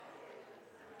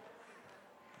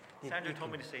Sandra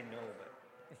told me to say no,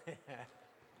 but...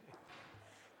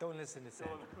 Don't listen to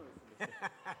Sandra.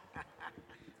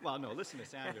 Well, no, listen to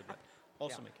Sandra, but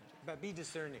also make it. But be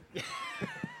discerning.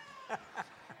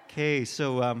 Okay,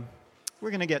 so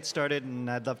we're going to get started, and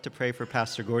I'd love to pray for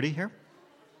Pastor Gordy here.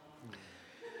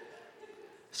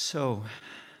 So,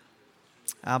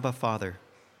 Abba, Father,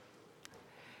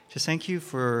 just thank you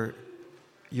for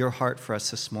your heart for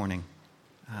us this morning.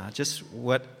 Just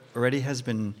what already has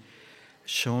been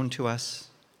shown to us,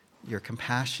 your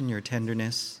compassion, your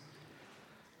tenderness,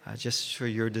 just for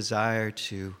your desire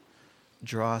to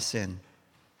draw us in.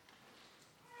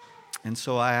 And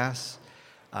so I ask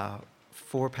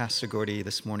for Pastor Gordy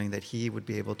this morning that he would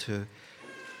be able to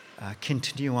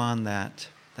continue on that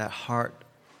heart,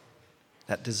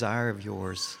 that desire of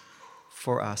yours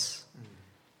for us,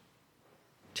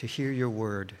 to hear your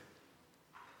word,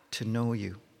 to know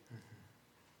you.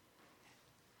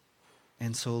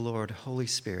 And so, Lord, Holy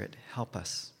Spirit, help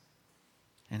us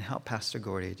and help Pastor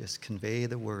Gordy just convey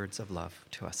the words of love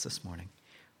to us this morning.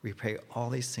 We pray all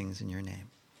these things in your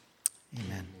name.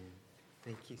 Amen.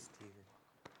 Thank you, Stephen.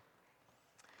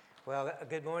 Well,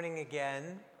 good morning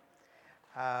again.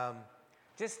 I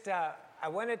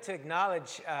wanted to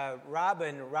acknowledge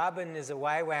Robin. Robin is a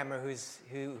YWAMer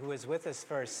who was with us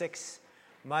for 6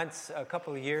 months a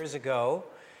couple of years ago,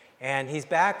 and he's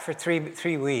back for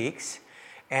three weeks.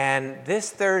 And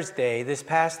this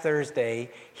past Thursday,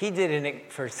 he did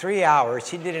for 3 hours.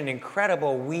 He did an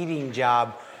incredible weeding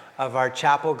job of our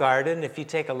chapel garden. If you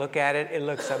take a look at it, it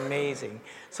looks amazing.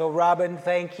 So, Robin,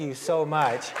 thank you so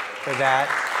much for that.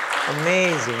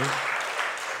 Amazing.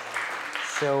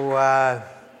 So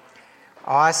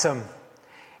awesome.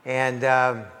 And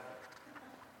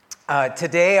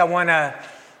today I want to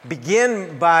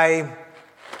begin by,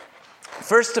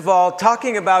 first of all,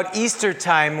 talking about Easter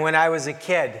time when I was a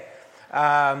kid.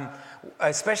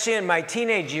 Especially in my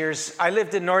teenage years, I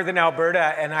lived in northern Alberta,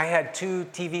 and I had 2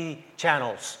 TV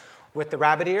channels with the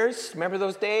rabbit ears. Remember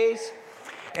those days?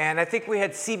 And I think we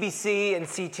had CBC and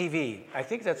CTV. I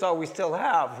think that's all we still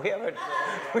have.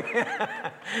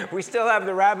 We still have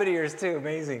the rabbit ears too.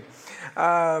 Amazing.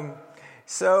 But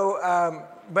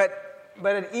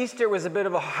at Easter was a bit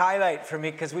of a highlight for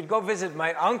me because we'd go visit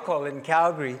my uncle in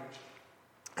Calgary,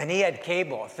 and he had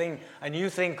cable, a new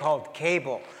thing called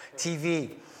cable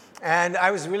TV. And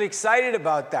I was really excited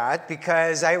about that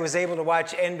because I was able to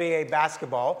watch NBA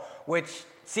basketball, which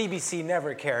CBC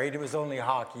never carried. It was only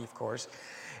hockey, of course.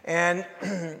 And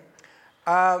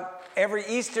every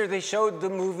Easter they showed the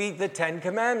movie The Ten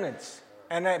Commandments.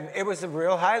 And it was a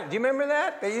real highlight. Do you remember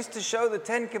that? They used to show The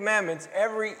Ten Commandments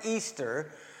every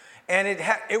Easter. And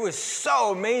it was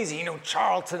so amazing.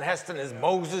 Charlton Heston as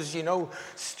Moses,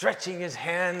 stretching his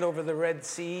hand over the Red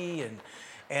Sea.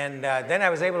 And then I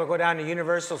was able to go down to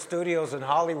Universal Studios in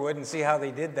Hollywood and see how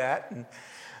they did that. And,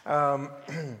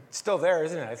 still there,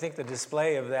 isn't it? I think the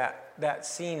display of that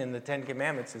scene in the Ten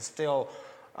Commandments is still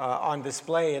on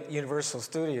display at Universal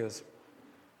Studios.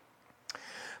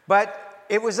 But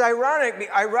it was ironically,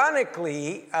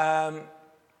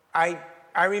 I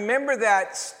remember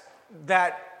that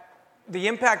the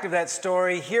impact of that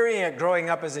story, hearing it growing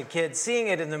up as a kid, seeing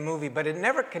it in the movie, but it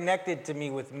never connected to me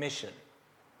with mission.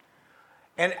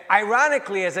 And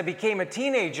ironically, as I became a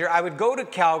teenager, I would go to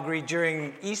Calgary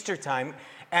during Easter time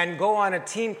and go on a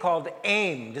team called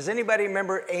AIM. Does anybody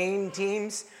remember AIM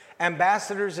teams?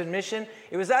 Ambassadors in Mission.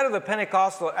 It was out of the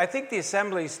Pentecostal. I think the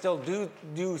assemblies still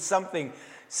do something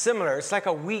similar. It's like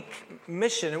a week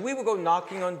mission. And we would go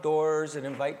knocking on doors and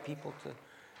invite people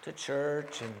to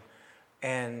church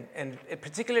and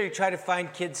particularly try to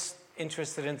find kids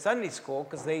interested in Sunday school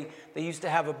because they used to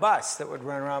have a bus that would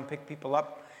run around and pick people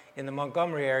up in the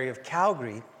Montgomery area of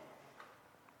Calgary.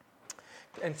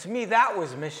 And to me, that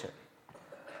was mission.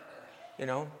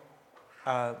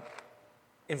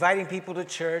 Inviting people to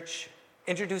church,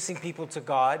 introducing people to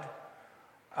God.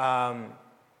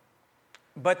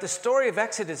 But the story of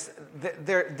Exodus,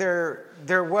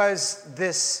 there was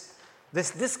this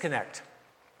disconnect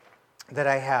that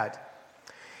I had.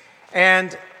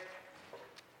 And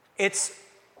this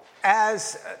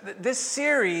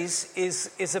series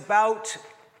is about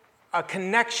a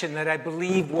connection that I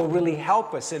believe will really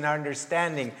help us in our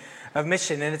understanding of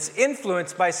mission. And it's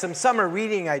influenced by some summer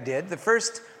reading I did. The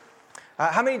first,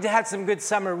 how many had some good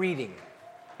summer reading?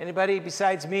 Anybody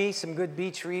besides me? Some good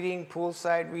beach reading,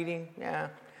 poolside reading? Yeah,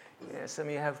 some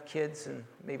of you have kids, and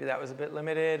maybe that was a bit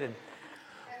limited.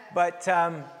 But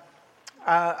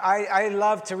I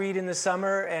love to read in the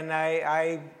summer, and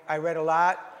I read a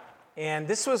lot. And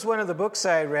this was one of the books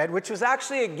I read, which was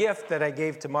actually a gift that I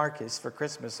gave to Marcus for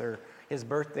Christmas or his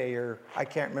birthday, or I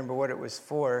can't remember what it was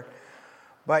for.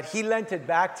 but he lent it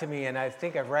back to me, and I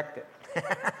think I've wrecked it.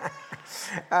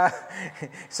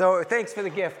 So thanks for the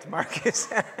gift, Marcus.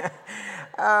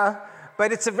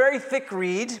 But it's a very thick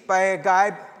read by a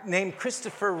guy named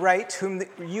Christopher Wright,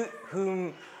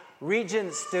 whom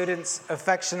Regent students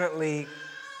affectionately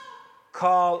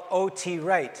call O.T.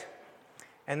 Wright.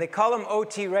 And they call him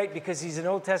O.T. Wright because he's an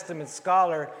Old Testament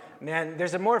scholar. And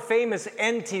there's a more famous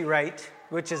N.T. Wright,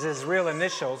 which is his real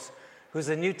initials, who's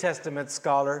a New Testament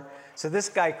scholar. So this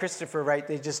guy, Christopher Wright,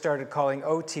 they just started calling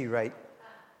O.T. Wright.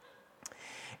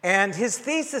 And his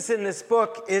thesis in this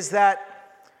book is not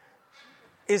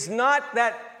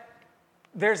that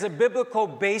there's a biblical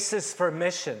basis for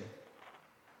mission,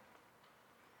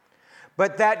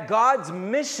 but that God's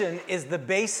mission is the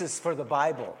basis for the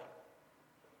Bible.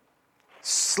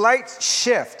 Slight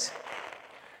shift.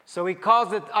 So he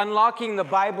calls it unlocking the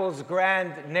Bible's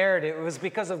grand narrative. It was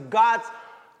because of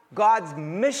God's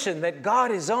mission that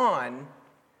God is on,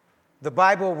 the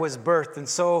Bible was birthed. And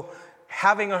so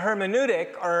having a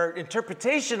hermeneutic or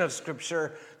interpretation of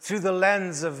Scripture through the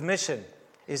lens of mission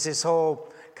is his whole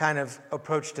kind of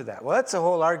approach to that. Well, that's a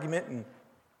whole argument.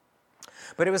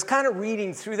 But it was kind of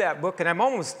reading through that book, and I'm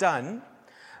almost done,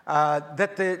 as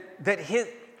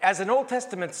an Old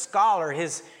Testament scholar,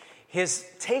 his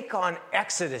take on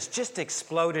Exodus just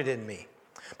exploded in me.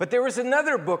 But there was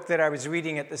another book that I was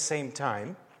reading at the same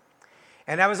time,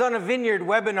 and I was on a Vineyard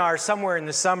webinar somewhere in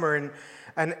the summer,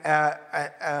 and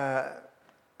a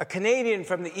Canadian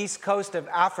from the east coast of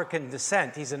African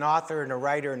descent, he's an author and a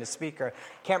writer and a speaker,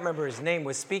 can't remember his name,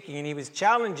 was speaking, and he was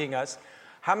challenging us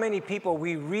how many people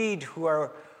we read who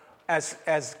are,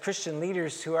 as Christian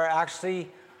leaders, who are actually,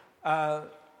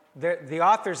 the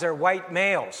authors are white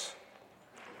males.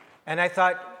 And I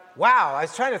thought, wow, I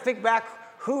was trying to think back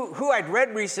who I'd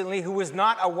read recently who was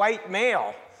not a white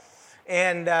male.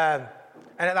 And I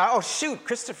thought, oh, shoot,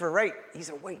 Christopher Wright, he's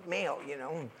a white male, you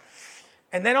know.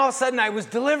 And then all of a sudden I was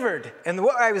delivered. And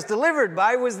what I was delivered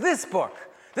by was this book.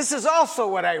 This is also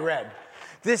what I read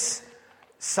this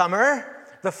summer.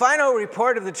 The final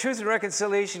report of the Truth and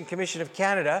Reconciliation Commission of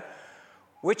Canada,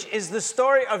 which is the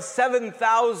story of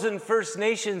 7,000 First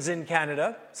Nations in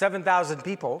Canada, 7,000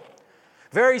 people,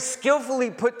 very skillfully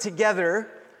put together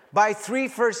by 3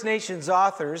 First Nations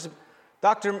authors.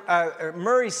 Dr.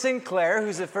 Murray Sinclair,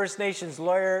 who's a First Nations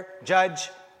lawyer, judge,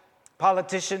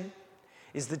 politician,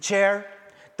 is the chair.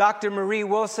 Dr. Marie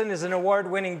Wilson is an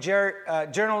award-winning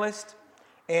journalist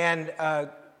and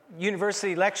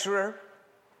university lecturer.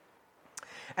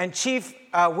 And Chief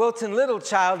Wilton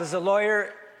Littlechild is a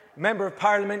lawyer, member of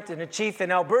parliament, and a chief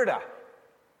in Alberta.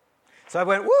 So I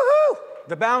went, woohoo!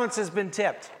 The balance has been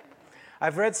tipped.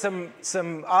 I've read some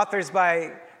authors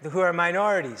who are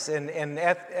minorities and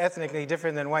ethnically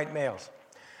different than white males.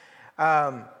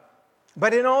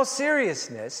 But in all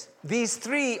seriousness, these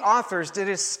 3 authors did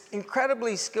an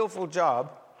incredibly skillful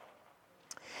job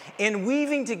in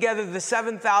weaving together the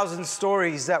 7,000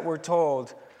 stories that were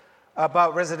told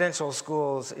about residential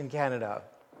schools in Canada.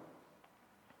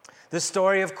 The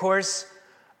story, of course,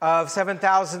 of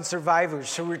 7,000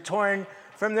 survivors who were torn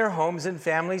from their homes and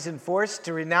families and forced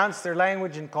to renounce their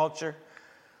language and culture,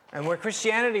 and where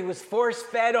Christianity was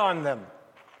force-fed on them.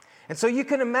 And so you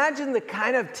can imagine the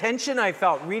kind of tension I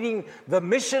felt reading the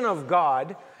mission of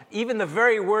God. Even the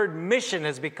very word mission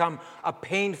has become a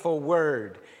painful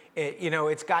word.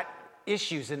 It's got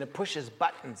issues and it pushes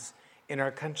buttons in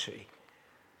our country.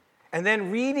 And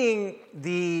then reading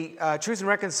the Truth and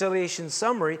Reconciliation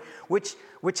Summary, which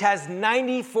has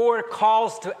 94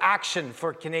 calls to action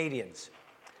for Canadians.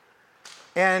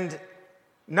 And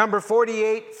number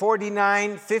 48,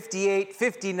 49, 58,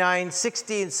 59,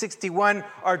 60, and 61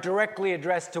 are directly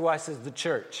addressed to us as the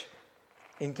church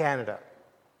in Canada.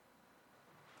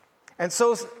 And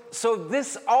so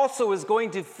this also is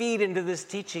going to feed into this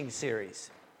teaching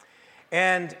series.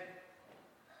 And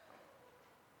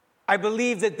I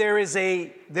believe that there is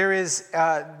the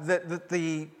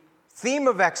theme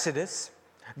of Exodus,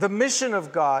 the mission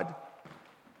of God,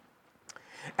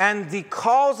 and the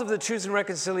calls of the Truth and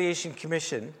Reconciliation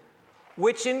Commission,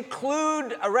 which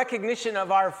include a recognition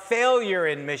of our failure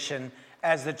in mission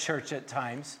as the church at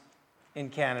times in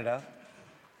Canada,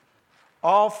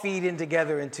 all feed in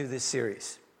together into this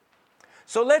series.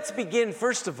 So let's begin,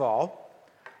 first of all,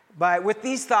 with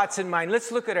these thoughts in mind.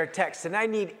 Let's look at our text, and I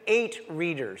need 8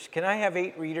 readers. Can I have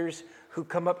 8 readers who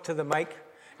come up to the mic?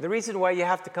 The reason why you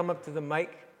have to come up to the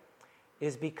mic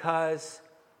is because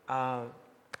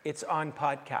it's on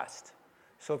podcast.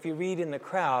 So if you read in the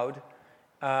crowd,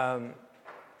 the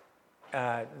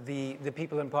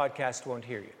people in podcast won't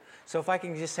hear you. So if I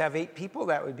can just have 8 people,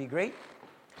 that would be great.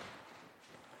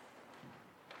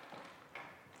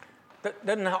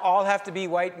 Doesn't all have to be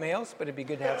white males, but it'd be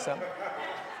good to have some.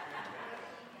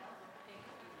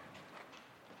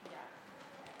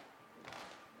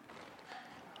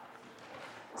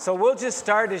 So we'll just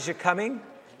start as you're coming.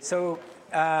 So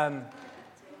are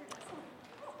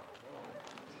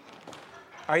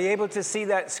you able to see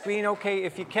that screen okay?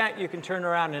 If you can't, you can turn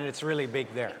around and it's really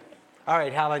big there. All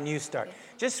right, Helen, you start.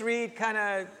 Just read kind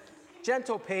of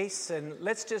gentle pace, and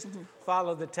let's just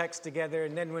follow the text together.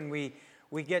 And then when we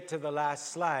get to the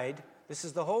last slide, this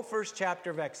is the whole first chapter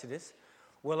of Exodus.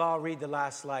 We'll all read the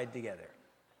last slide together.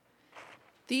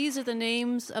 These are the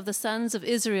names of the sons of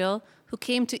Israel who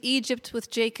came to Egypt with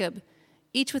Jacob,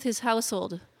 each with his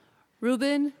household: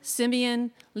 Reuben,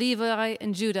 Simeon, Levi,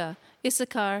 and Judah,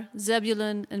 Issachar,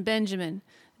 Zebulun, and Benjamin,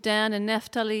 Dan and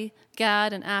Naphtali,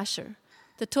 Gad, and Asher.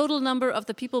 The total number of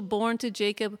the people born to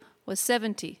Jacob was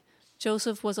 70.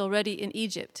 Joseph was already in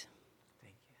Egypt.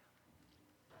 Thank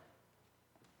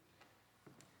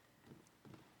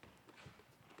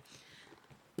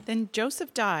you. Then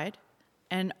Joseph died,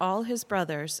 and all his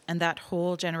brothers, and that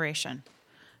whole generation.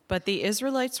 But the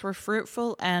Israelites were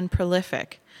fruitful and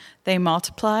prolific. They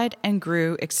multiplied and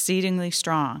grew exceedingly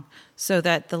strong, so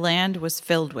that the land was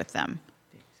filled with them.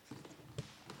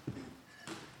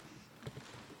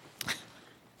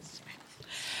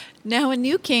 Now a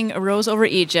new king arose over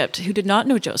Egypt who did not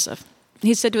know Joseph.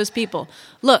 He said to his people,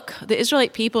 "Look, the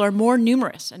Israelite people are more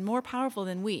numerous and more powerful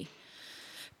than we.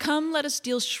 Come, let us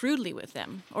deal shrewdly with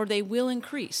them, or they will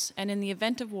increase, and in the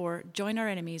event of war, join our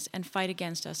enemies and fight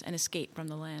against us and escape from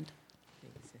the land."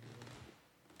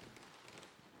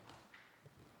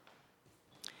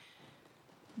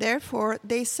 Therefore,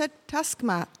 they set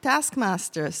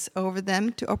taskmasters over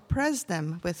them to oppress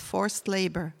them with forced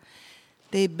labor.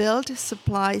 They built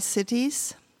supply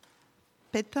cities,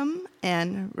 Pithom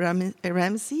and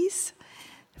Ramses,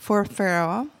 for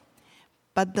Pharaoh.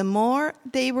 But the more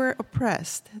they were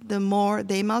oppressed, the more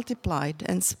they multiplied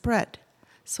and spread,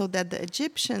 so that the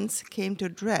Egyptians came to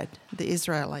dread the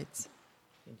Israelites.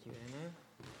 Thank you, Anna.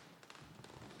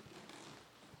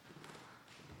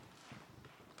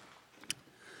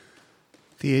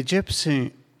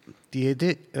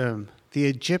 The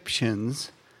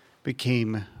Egyptians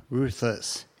became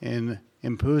ruthless in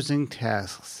imposing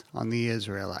tasks on the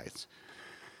Israelites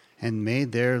and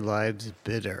made their lives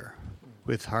bitter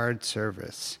with hard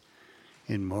service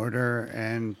in mortar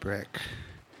and brick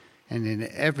and in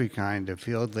every kind of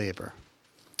field labor.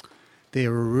 They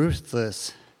were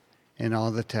ruthless in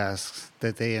all the tasks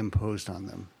that they imposed on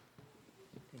them.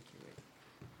 Thank you, Rick.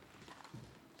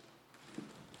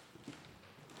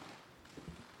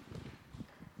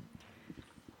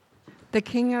 The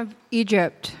king of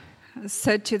Egypt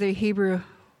said to the Hebrew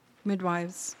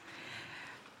midwives,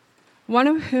 one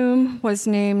of whom was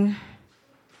named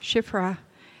Shiphrah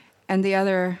and the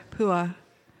other Puah,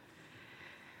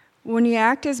 "When you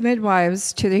act as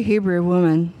midwives to the Hebrew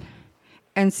woman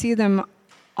and see them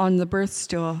on the birth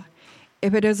stool,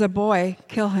 if it is a boy,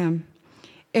 kill him.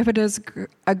 If it is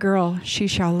a girl, she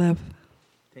shall live."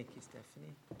 Thank you,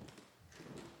 Stephanie.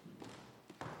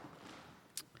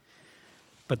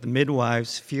 But the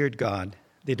midwives feared God.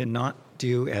 They did not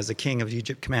do as the king of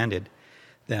Egypt commanded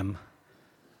them,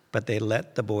 but they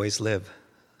let the boys live.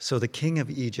 So the king of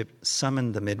Egypt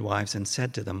summoned the midwives and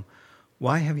said to them,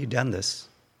 "Why have you done this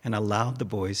and allowed the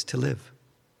boys to live?"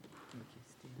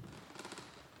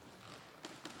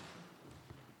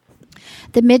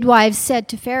 The midwives said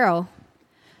to Pharaoh,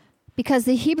 "Because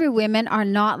the Hebrew women are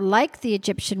not like the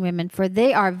Egyptian women, for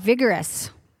they are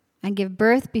vigorous and give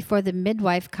birth before the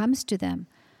midwife comes to them."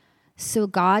 So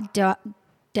God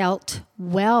dealt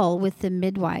well with the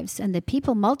midwives, and the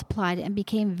people multiplied and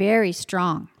became very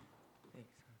strong.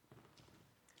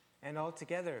 And all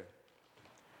together.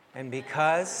 And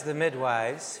because the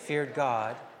midwives feared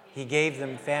God, he gave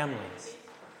them families.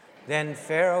 Then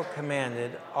Pharaoh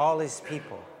commanded all his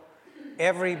people,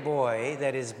 "Every boy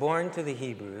that is born to the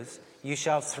Hebrews you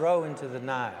shall throw into the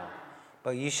Nile,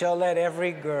 but you shall let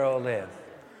every girl live."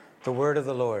 The word of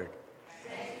the Lord.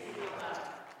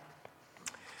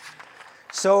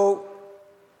 So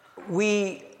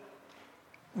we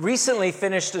recently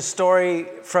finished a story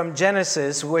from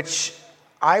Genesis, which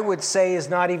I would say is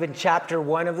not even chapter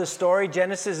 1 of the story.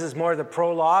 Genesis is more the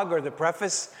prologue or the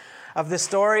preface of the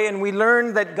story. And we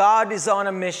learned that God is on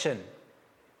a mission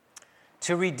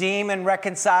to redeem and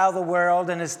reconcile the world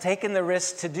and has taken the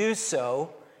risk to do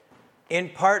so in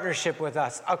partnership with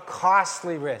us. A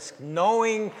costly risk,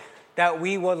 knowing that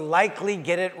we will likely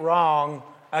get it wrong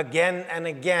again and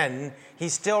again. He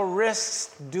still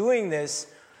risks doing this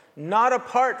not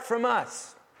apart from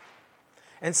us.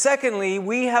 And secondly,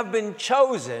 we have been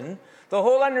chosen The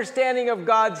whole understanding of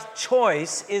God's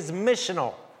choice is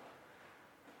missional.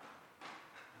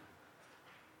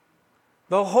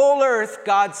 The whole earth,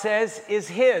 God says, is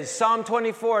His. Psalm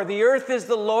 24, the earth is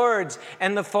the Lord's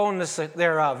and the fullness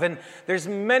thereof. And there's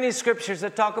many scriptures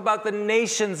that talk about the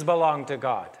nations belong to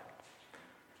God.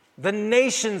 The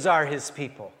nations are His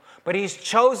people. But He's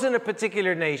chosen a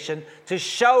particular nation to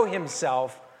show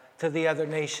Himself to the other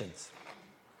nations.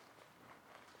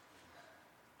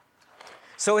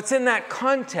 So it's in that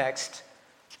context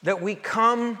that we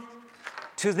come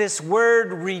to this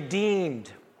word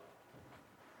redeemed.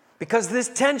 Because this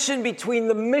tension between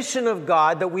the mission of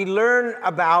God that we learn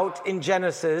about in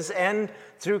Genesis and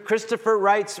through Christopher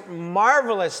Wright's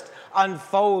marvelous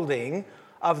unfolding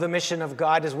of the mission of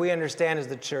God as we understand as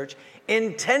the church,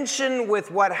 in tension with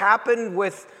what happened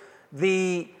with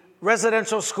the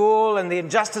residential school and the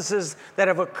injustices that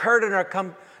have occurred in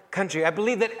our country, I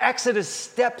believe that Exodus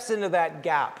steps into that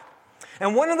gap.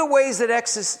 And one of the ways that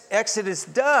Exodus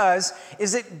does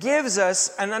is it gives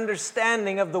us an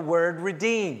understanding of the word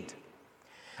redeemed.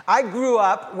 I grew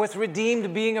up with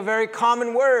redeemed being a very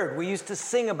common word. We used to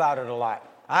sing about it a lot.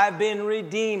 I've been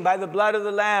redeemed by the blood of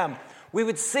the Lamb. We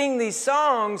would sing these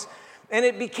songs, and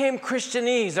it became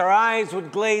Christianese. Our eyes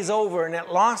would glaze over, and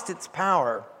it lost its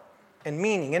power and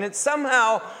meaning. And it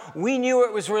somehow, we knew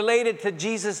it was related to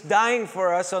Jesus dying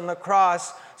for us on the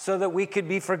cross so that we could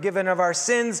be forgiven of our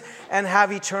sins and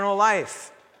have eternal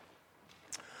life,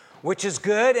 which is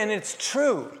good and it's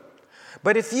true.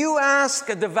 But if you ask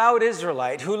a devout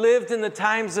Israelite who lived in the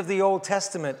times of the Old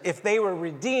Testament if they were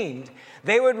redeemed,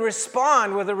 they would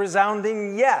respond with a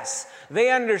resounding yes.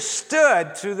 They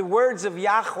understood through the words of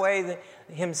Yahweh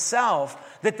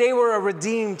Himself that they were a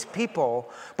redeemed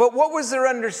people. But what was their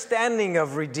understanding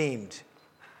of redeemed?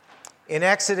 In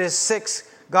Exodus 6,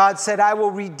 God said, I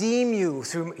will redeem you,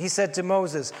 He said to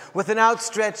Moses, with an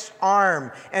outstretched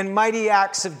arm and mighty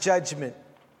acts of judgment.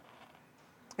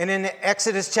 And in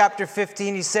Exodus chapter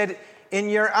 15, He said, in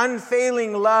your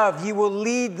unfailing love, you will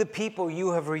lead the people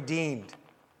you have redeemed.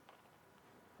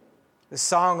 The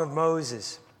Song of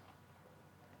Moses.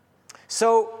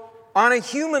 So, on a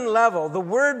human level, the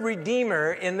word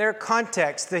redeemer, in their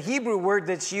context, the Hebrew word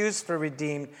that's used for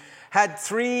redeemed, had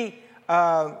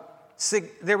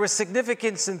there was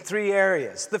significance in three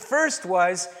areas. The first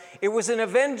was, it was an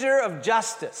avenger of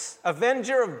justice,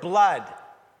 avenger of blood.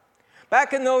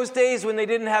 Back in those days when they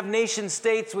didn't have nation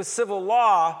states with civil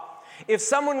law, if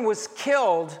someone was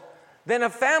killed, then a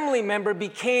family member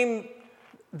became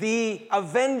the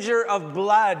avenger of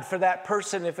blood for that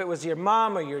person. If it was your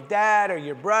mom or your dad or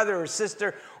your brother or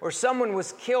sister, or someone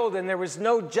was killed and there was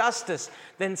no justice,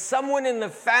 then someone in the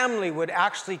family would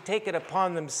actually take it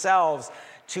upon themselves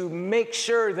to make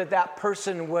sure that that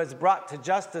person was brought to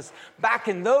justice. Back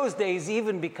in those days,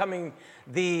 even becoming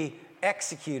the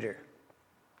executor.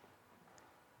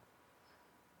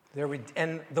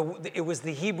 It was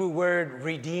the Hebrew word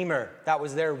redeemer. That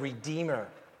was their redeemer.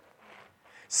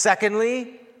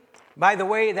 Secondly, by the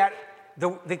way, that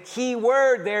the key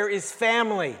word there is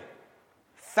family.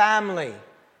 Family.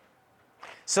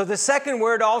 So the second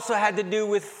word also had to do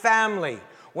with family.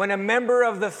 When a member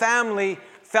of the family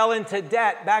fell into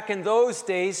debt back in those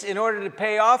days, in order to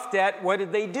pay off debt, what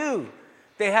did they do?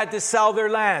 They had to sell their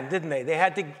land, didn't they? They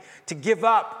had to give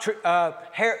up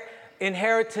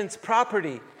inheritance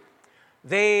property.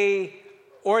 They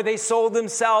sold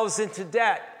themselves into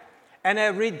debt. And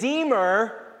a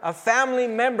redeemer, a family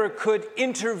member, could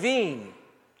intervene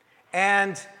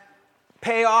and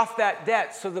pay off that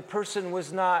debt so the person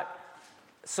was not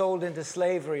sold into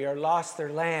slavery or lost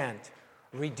their land.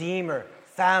 Redeemer,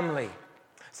 family.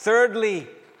 Thirdly,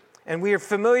 and we are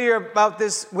familiar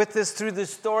with this through the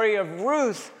story of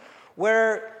Ruth,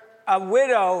 where a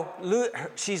widow,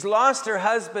 she's lost her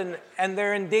husband and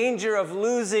they're in danger of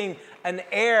losing an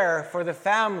heir for the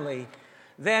family.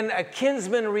 Then a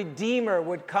kinsman redeemer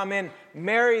would come in,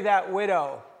 marry that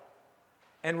widow,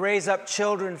 and raise up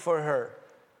children for her.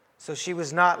 So she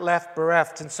was not left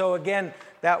bereft. And so again,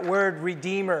 that word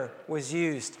redeemer was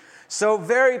used. So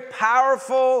very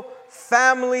powerful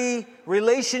family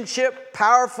relationship,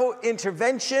 powerful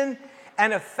intervention,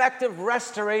 and effective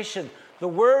restoration. The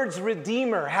words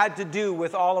redeemer had to do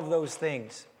with all of those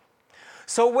things.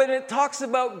 So when it talks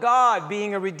about God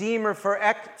being a redeemer for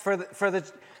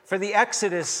the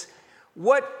Exodus,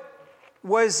 what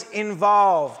was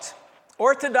involved?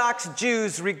 Orthodox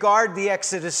Jews regard the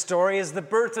Exodus story as the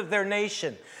birth of their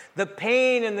nation. The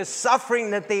pain and the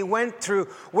suffering that they went through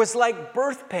was like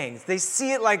birth pains. They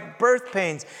see it like birth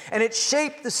pains, and it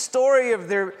shaped the story of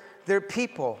their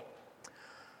people.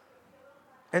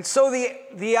 And so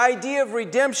the idea of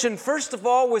redemption, first of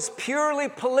all, was purely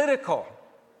political.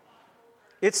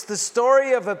 It's the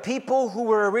story of a people who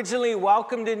were originally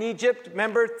welcomed in Egypt.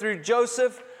 Remember, through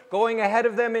Joseph going ahead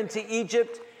of them into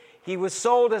Egypt. He was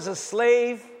sold as a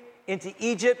slave into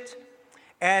Egypt.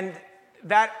 And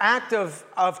that act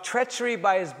of treachery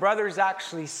by his brothers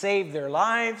actually saved their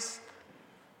lives.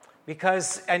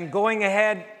 And going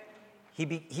ahead,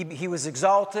 he was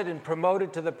exalted and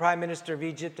promoted to the prime minister of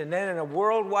Egypt. And then in a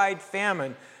worldwide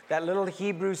famine, that little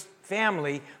Hebrew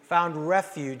family found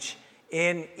refuge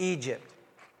in Egypt.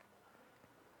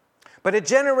 But a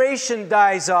generation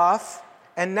dies off,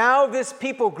 and now this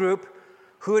people group,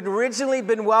 who had originally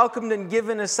been welcomed and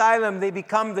given asylum, they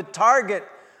become the target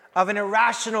of an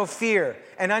irrational fear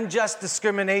and unjust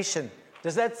discrimination.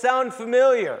 Does that sound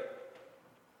familiar?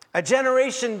 A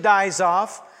generation dies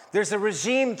off. There's a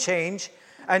regime change.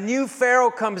 A new Pharaoh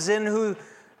comes in who,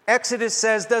 Exodus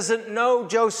says, doesn't know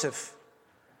Joseph.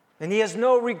 And he has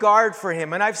no regard for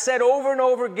him. And I've said over and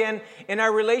over again in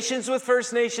our relations with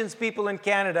First Nations people in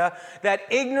Canada that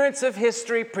ignorance of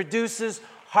history produces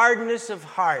hardness of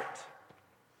heart.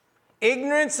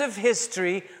 Ignorance of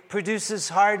history produces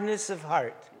hardness of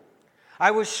heart.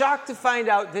 I was shocked to find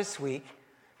out this week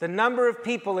the number of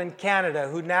people in Canada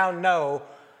who now know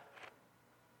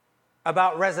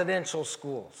about residential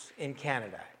schools in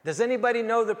Canada. Does anybody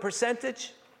know the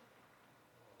percentage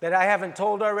that I haven't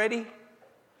told already?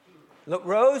 Look,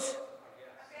 Rose?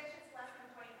 I bet it's less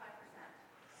than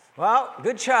 25%. Well,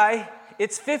 good try.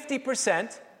 It's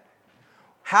 50%.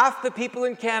 Half the people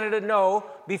in Canada know.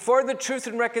 Before the Truth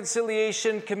and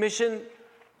Reconciliation Commission,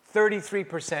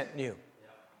 33% knew.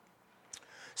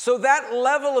 So that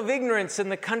level of ignorance in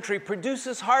the country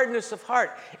produces hardness of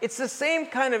heart. It's the same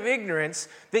kind of ignorance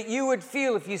that you would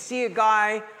feel if you see a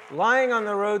guy lying on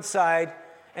the roadside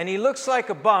and he looks like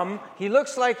a bum. He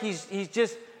looks like he's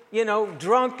just,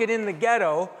 drunk and in the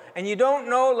ghetto. And you don't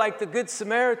know, like the Good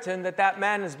Samaritan, that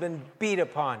man has been beat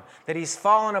upon, that he's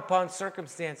fallen upon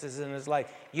circumstances in his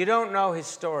life. You don't know his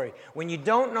story. When you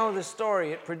don't know the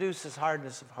story, it produces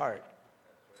hardness of heart.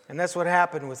 And that's what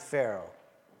happened with Pharaoh.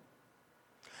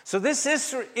 So this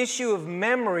issue of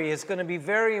memory is going to be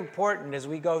very important as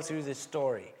we go through this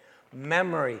story.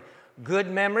 Memory.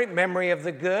 Good memory, memory of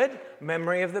the good,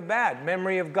 memory of the bad,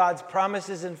 memory of God's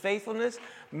promises and faithfulness,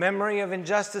 memory of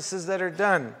injustices that are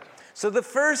done. So the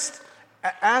first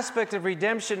aspect of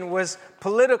redemption was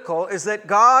political, is that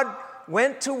God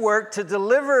went to work to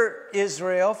deliver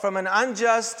Israel from an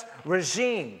unjust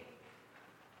regime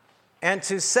and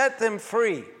to set them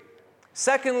free.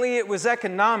 Secondly, it was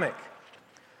economic.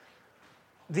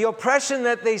 The oppression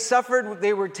that they suffered,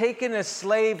 they were taken as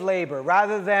slave labor.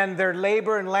 Rather than their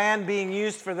labor and land being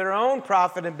used for their own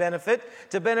profit and benefit,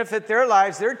 to benefit their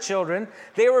lives, their children,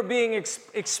 they were being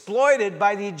exploited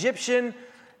by the Egyptians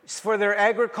for their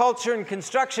agriculture and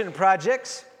construction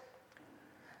projects.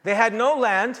 They had no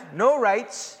land, no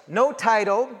rights, no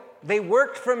title. They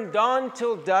worked from dawn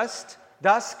till dusk.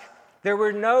 There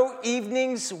were no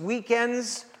evenings,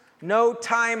 weekends, no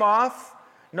time off.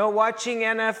 No watching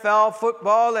NFL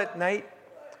football at night.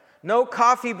 No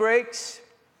coffee breaks.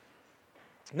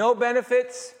 No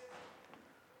benefits.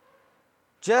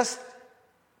 Just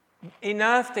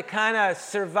enough to kind of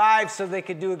survive so they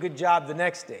could do a good job the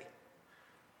next day.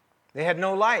 They had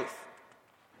no life.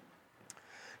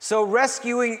 So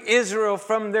rescuing Israel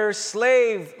from their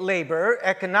slave labor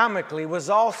economically was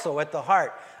also at the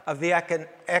heart of the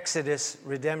Exodus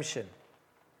redemption.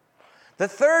 The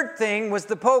third thing was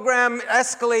the program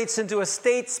escalates into a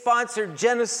state-sponsored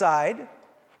genocide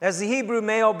as the Hebrew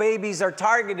male babies are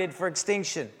targeted for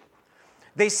extinction.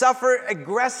 They suffer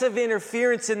aggressive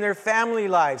interference in their family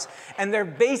lives, and their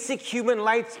basic human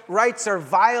rights are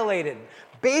violated.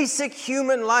 Basic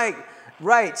human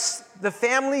rights. The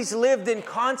families lived in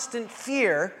constant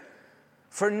fear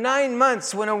for 9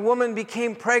 months when a woman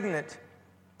became pregnant.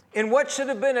 In what should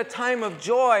have been a time of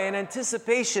joy and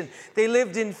anticipation, they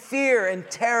lived in fear and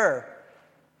terror.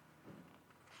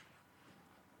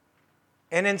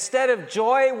 And instead of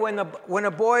joy when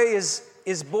a boy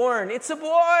is born, it's a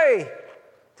boy,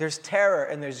 there's terror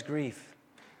and there's grief.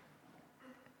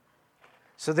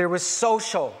 So there was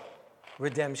social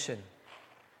redemption.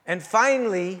 And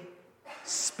finally,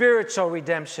 spiritual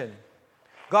redemption.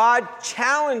 God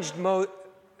challenged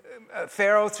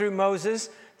Pharaoh through Moses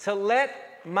to let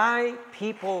my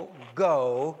people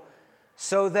go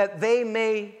so that they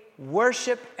may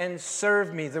worship and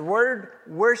serve me. The word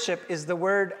worship is the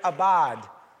word abad,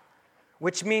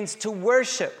 which means to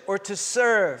worship or to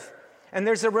serve. And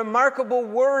there's a remarkable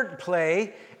word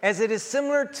play as it is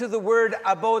similar to the word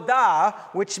abodah,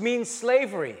 which means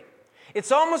slavery.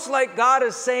 It's almost like God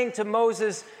is saying to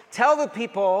Moses, tell the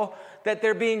people that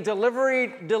they're being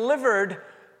delivered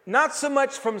not so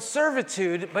much from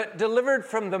servitude, but delivered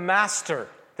from the master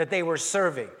that they were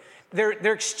serving.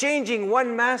 They're exchanging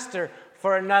one master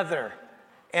for another.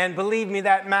 And believe me,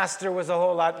 that master was a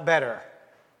whole lot better.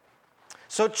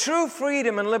 So true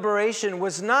freedom and liberation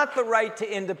was not the right to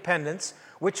independence,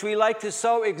 which we like to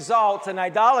so exalt and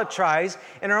idolatrize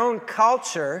in our own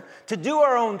culture, to do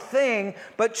our own thing,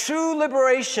 but true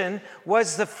liberation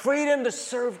was the freedom to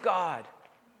serve God,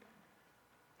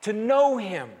 to know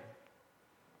Him.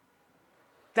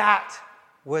 That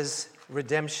was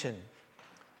redemption.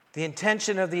 The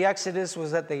intention of the Exodus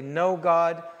was that they know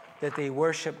God, that they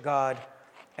worship God,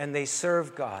 and they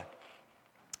serve God.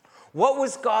 What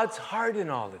was God's heart in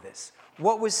all of this?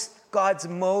 What was God's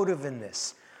motive in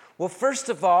this? Well, first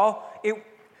of all,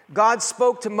 God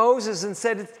spoke to Moses and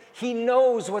said He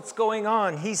knows what's going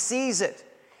on. He sees it.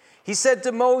 He said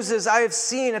to Moses, I have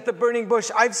seen at the burning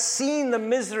bush, I've seen the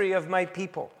misery of my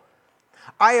people.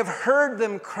 I have heard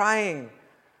them crying,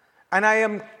 and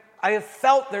I have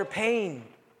felt their pain.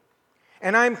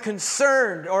 And I'm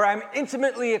concerned, or I'm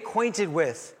intimately acquainted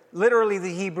with, literally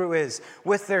the Hebrew is,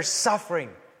 with their suffering.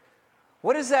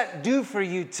 What does that do for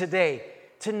you today?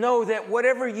 To know that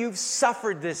whatever you've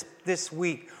suffered this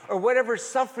week, or whatever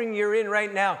suffering you're in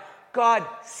right now, God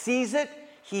sees it,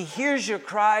 He hears your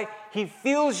cry, He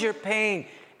feels your pain,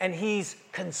 and He's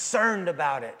concerned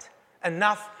about it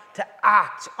enough to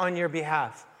act on your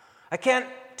behalf. I can't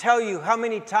tell you how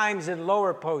many times in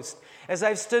Lower Post, as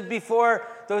I've stood before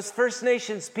those First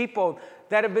Nations people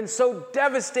that have been so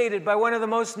devastated by one of the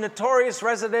most notorious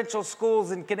residential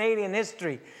schools in Canadian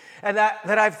history, and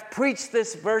that I've preached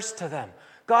this verse to them.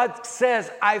 God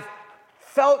says, I've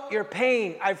felt your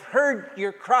pain, I've heard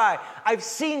your cry, I've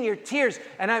seen your tears,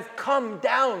 and I've come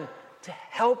down to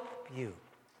help you.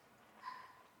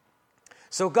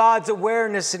 So God's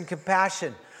awareness and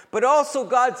compassion, but also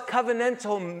God's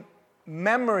covenantal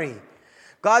memory.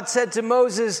 God said to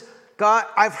Moses, God,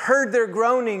 I've heard their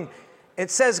groaning.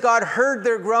 It says God heard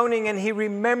their groaning and He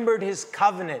remembered His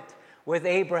covenant with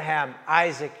Abraham,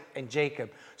 Isaac, and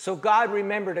Jacob. So God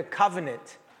remembered a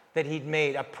covenant that He'd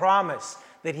made, a promise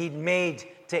that He'd made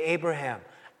to Abraham,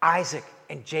 Isaac,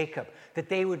 and Jacob, that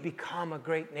they would become a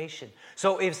great nation.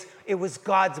 So it was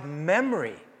God's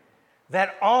memory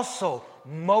that also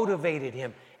motivated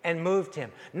Him and moved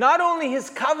Him. Not only His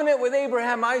covenant with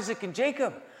Abraham, Isaac, and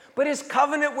Jacob, but His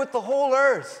covenant with the whole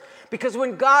earth. Because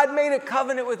when God made a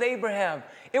covenant with Abraham,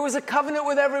 it was a covenant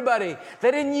with everybody,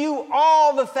 that in you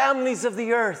all the families of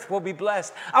the earth will be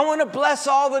blessed. I want to bless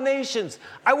all the nations.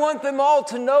 I want them all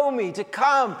to know me, to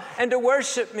come and to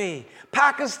worship me.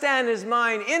 Pakistan is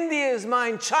mine. India is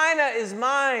mine. China is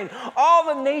mine.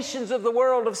 All the nations of the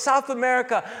world, of South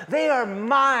America, they are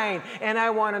mine. And I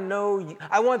want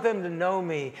them to know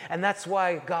me. And that's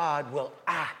why God will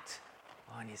act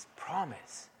on His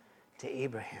promise to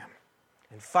Abraham.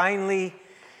 And finally,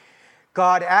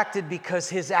 God acted because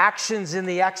His actions in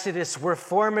the Exodus were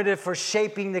formative for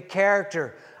shaping the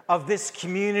character of this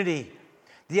community.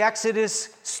 The Exodus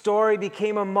story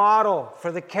became a model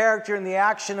for the character and the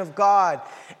action of God,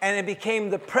 and it became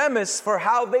the premise for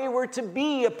how they were to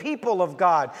be a people of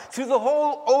God through the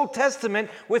whole Old Testament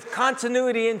with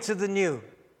continuity into the New.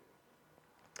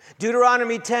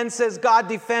 Deuteronomy 10 says God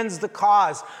defends the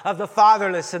cause of the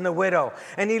fatherless and the widow,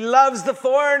 and He loves the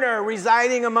foreigner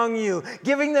residing among you,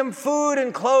 giving them food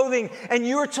and clothing, and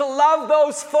you're to love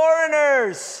those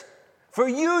foreigners, for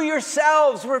you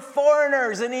yourselves were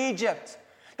foreigners in Egypt.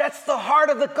 That's the heart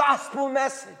of the gospel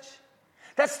message.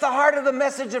 That's the heart of the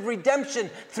message of redemption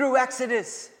through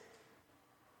Exodus,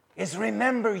 is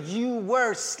remember you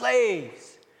were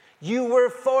slaves, you were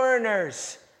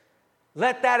foreigners.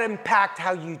 Let that impact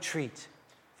how you treat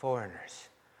foreigners,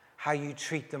 how you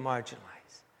treat the marginalized,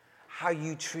 how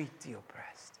you treat the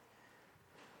oppressed.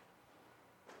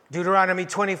 Deuteronomy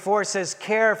 24 says,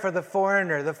 care for the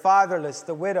foreigner, the fatherless,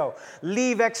 the widow.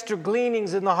 Leave extra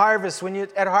gleanings in the harvest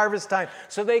at harvest time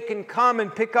so they can come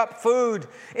and pick up food.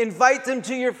 Invite them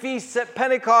to your feasts at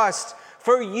Pentecost,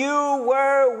 for you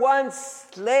were once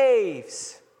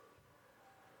slaves.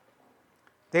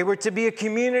 They were to be a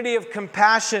community of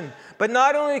compassion, but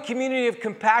not only a community of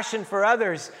compassion for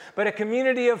others, but a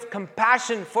community of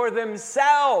compassion for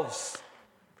themselves.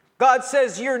 God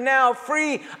says, you're now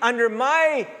free under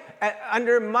my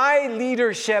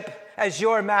leadership as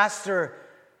your master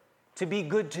to be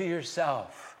good to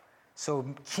yourself.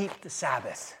 So keep the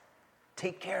Sabbath.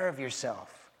 Take care of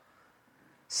yourself.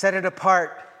 Set it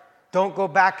apart. Don't go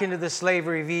back into the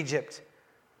slavery of Egypt.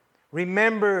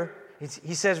 Remember,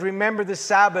 he says, remember the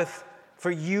Sabbath For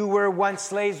you were once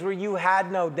slaves where you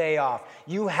had no day off.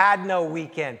 You had no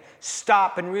weekend.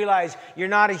 Stop and realize you're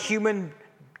not a human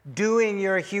doing,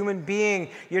 you're a human being.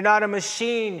 You're not a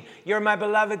machine. You're my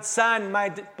beloved son, my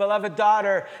beloved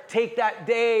daughter. Take that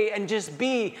day and just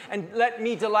be, and let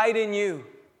me delight in you.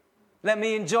 Let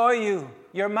me enjoy you.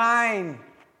 You're mine.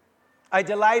 I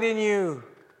delight in you.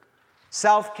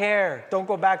 Self-care. Don't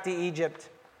go back to Egypt.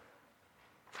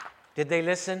 Did they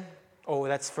listen? Oh,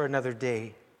 that's for another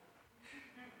day.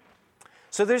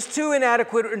 So there's two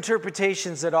inadequate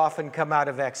interpretations that often come out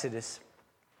of Exodus.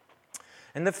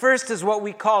 And the first is what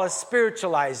we call a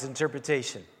spiritualized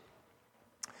interpretation.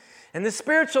 And the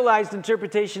spiritualized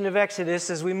interpretation of Exodus,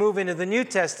 as we move into the New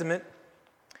Testament,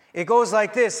 it goes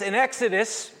like this. In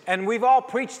Exodus, and we've all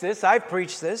preached this, I've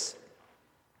preached this,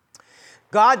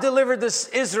 God delivered the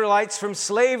Israelites from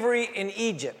slavery in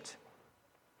Egypt.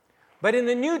 But in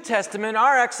the New Testament,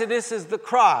 our Exodus is the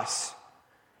cross.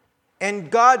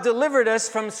 And God delivered us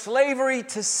from slavery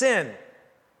to sin.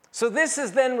 So this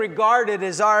is then regarded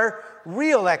as our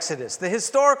real Exodus. The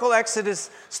historical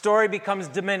Exodus story becomes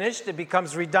diminished. It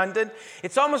becomes redundant.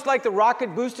 It's almost like the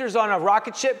rocket boosters on a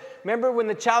rocket ship. Remember when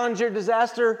the Challenger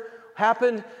disaster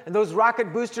happened and those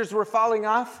rocket boosters were falling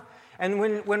off? And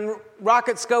when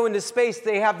rockets go into space,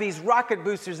 they have these rocket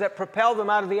boosters that propel them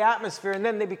out of the atmosphere, and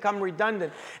then they become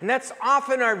redundant. And that's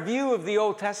often our view of the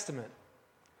Old Testament.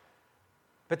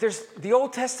 But the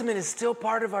Old Testament is still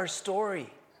part of our story.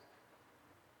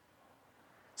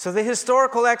 So the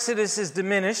historical Exodus is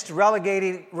diminished,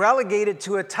 relegated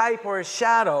to a type or a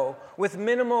shadow with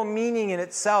minimal meaning in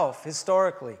itself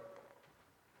historically.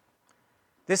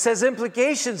 This has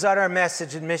implications on our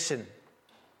message and mission.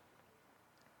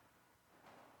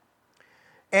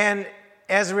 And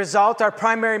as a result, our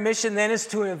primary mission then is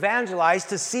to evangelize,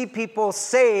 to see people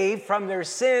saved from their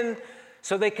sin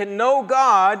so they can know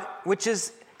God, which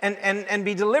is and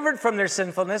be delivered from their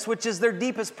sinfulness, which is their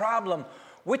deepest problem,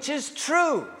 which is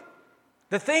true.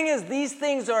 The thing is, these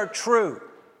things are true.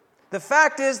 The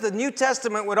fact is, the New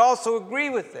Testament would also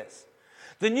agree with this.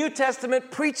 The New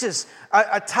Testament preaches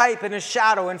a type and a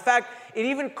shadow. In fact, it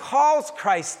even calls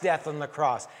Christ's death on the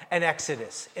cross an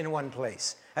exodus in one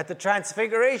place, at the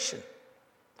Transfiguration.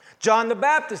 John the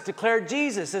Baptist declared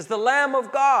Jesus as the Lamb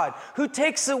of God who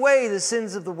takes away the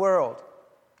sins of the world.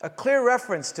 A clear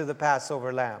reference to the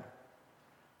Passover lamb.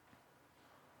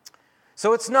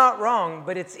 So it's not wrong,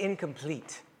 but it's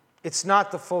incomplete. It's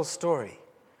not the full story.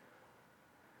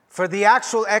 For the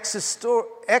actual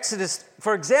Exodus,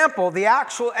 for example, the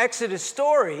actual Exodus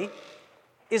story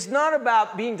is not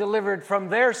about being delivered from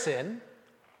their sin.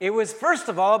 It was, first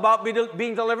of all, about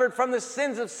being delivered from the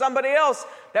sins of somebody else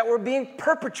that were being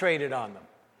perpetrated on them.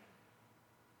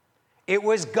 It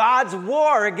was God's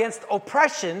war against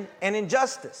oppression and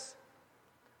injustice.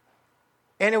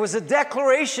 And it was a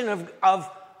declaration of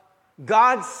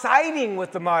God siding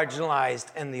with the marginalized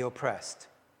and the oppressed.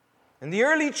 And the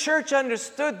early church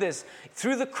understood this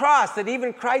through the cross, that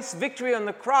even Christ's victory on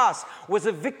the cross was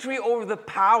a victory over the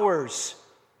powers.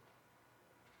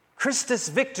 Christus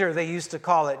Victor, they used to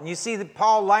call it. And you see that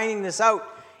Paul lining this out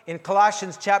in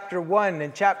Colossians chapter 1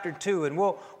 and chapter 2. And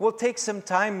we'll take some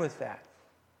time with that.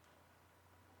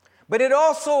 But it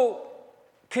also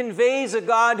conveys a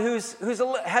God who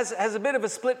has a bit of a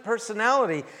split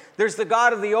personality. There's the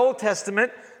God of the Old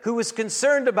Testament who was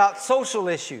concerned about social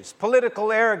issues,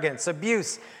 political arrogance,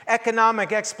 abuse,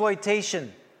 economic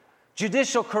exploitation,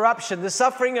 judicial corruption, the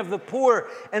suffering of the poor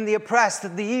and the oppressed,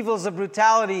 and the evils of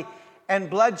brutality and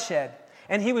bloodshed.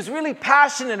 And he was really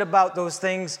passionate about those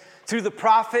things through the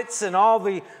prophets and all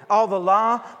the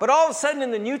law. But all of a sudden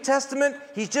in the New Testament,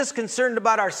 he's just concerned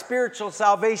about our spiritual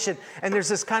salvation. And there's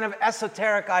this kind of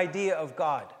esoteric idea of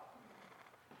God.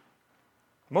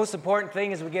 Most important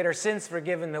thing is we get our sins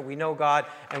forgiven, that we know God,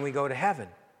 and we go to heaven.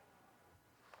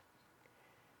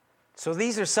 So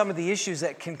these are some of the issues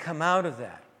that can come out of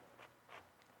that.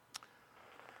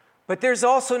 But there's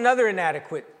also another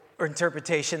inadequate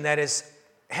interpretation that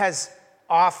has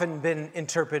often been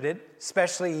interpreted,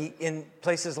 especially in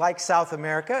places like South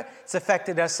America. It's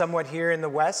affected us somewhat here in the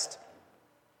West.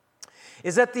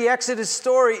 Is that the Exodus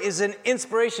story is an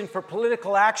inspiration for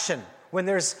political action when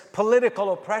there's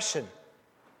political oppression.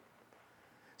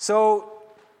 So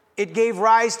it gave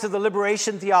rise to the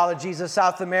liberation theologies of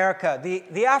South America.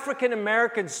 The African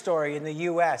American story in the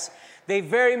U.S., they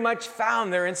very much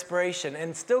found their inspiration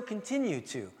and still continue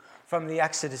to from the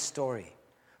Exodus story.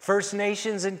 First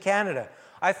Nations in Canada.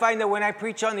 I find that when I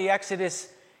preach on the Exodus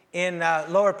in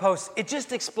Lower Post, it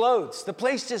just explodes. The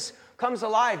place just comes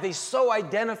alive. They so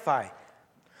identify.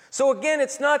 So again,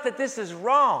 it's not that this is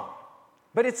wrong,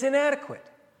 but it's inadequate.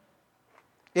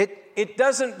 It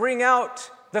doesn't bring out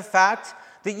the fact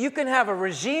that you can have a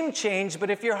regime change, but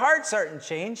if your hearts aren't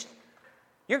changed,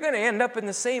 you're going to end up in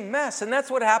the same mess. And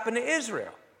that's what happened to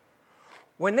Israel.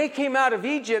 When they came out of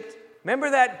Egypt,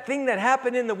 remember that thing that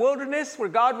happened in the wilderness where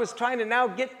God was trying to now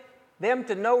get them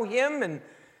to know him,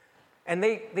 and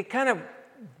they kind of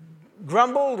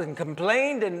grumbled and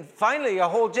complained, and finally a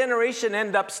whole generation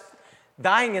ended up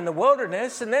dying in the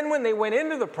wilderness. And then when they went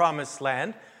into the promised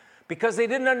land, because they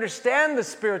didn't understand the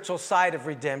spiritual side of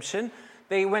redemption,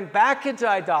 they went back into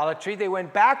idolatry, they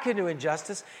went back into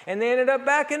injustice, and they ended up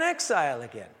back in exile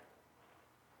again.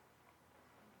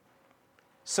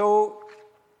 So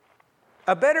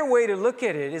a better way to look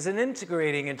at it is an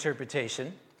integrating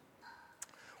interpretation,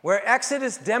 where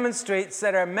Exodus demonstrates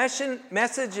that our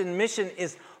message and mission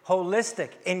is holistic,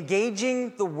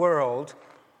 engaging the world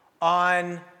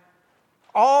on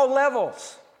all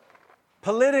levels,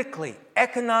 politically,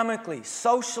 economically,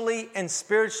 socially, and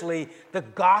spiritually. The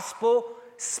gospel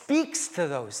speaks to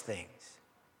those things.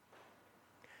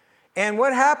 And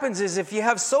what happens is, if you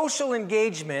have social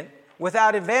engagement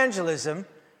without evangelism,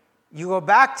 you go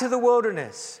back to the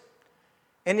wilderness.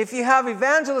 And if you have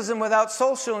evangelism without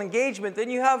social engagement, then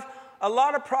you have a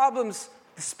lot of problems.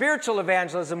 Spiritual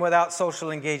evangelism without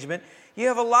social engagement, you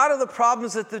have a lot of the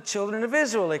problems that the children of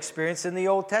Israel experienced in the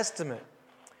Old Testament.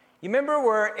 You remember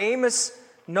where Amos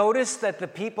noticed that the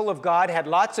people of God had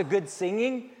lots of good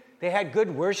singing? They had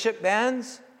good worship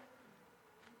bands.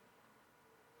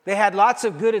 They had lots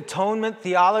of good atonement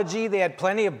theology. They had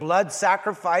plenty of blood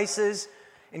sacrifices.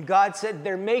 And God said,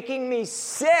 they're making me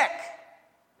sick.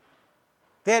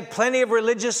 They had plenty of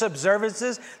religious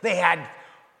observances. They had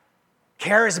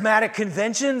charismatic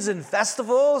conventions and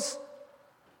festivals.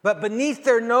 But beneath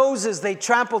their noses, they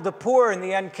trampled the poor and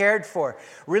the uncared for.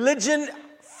 Religion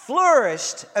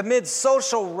flourished amid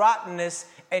social rottenness,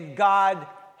 and God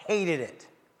hated it.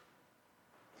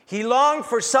 He longed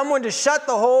for someone to shut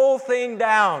the whole thing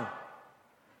down,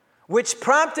 which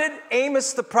prompted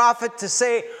Amos the prophet to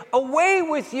say, "Away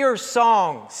with your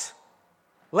songs.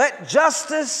 Let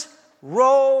justice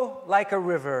roll like a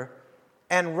river,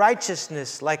 and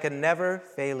righteousness like a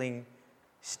never-failing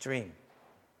stream."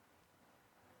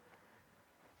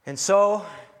 And so,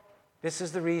 this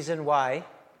is the reason why,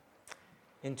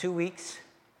 in 2 weeks,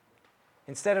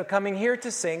 instead of coming here to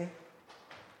sing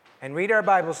and read our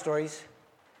Bible stories,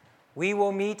 we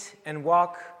will meet and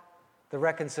walk the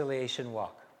reconciliation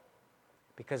walk.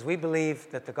 Because we believe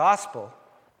that the gospel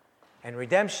and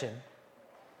redemption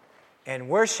and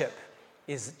worship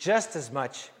is just as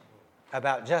much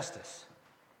about justice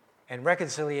and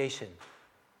reconciliation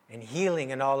and healing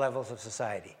in all levels of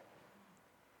society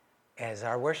as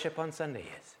our worship on Sunday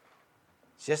is.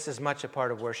 It's just as much a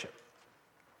part of worship.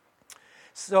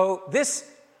 So this,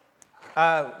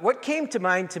 what came to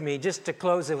mind to me, just to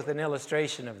close it with an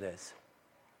illustration of this,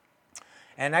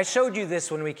 and I showed you this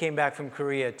when we came back from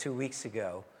Korea 2 weeks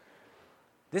ago.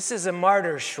 This is a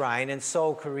martyr shrine in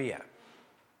Seoul, Korea.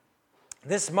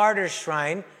 This martyr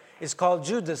shrine is called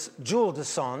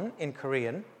Juldaeson in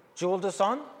Korean.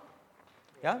 Juldaeson?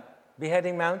 Yeah?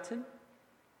 Beheading Mountain?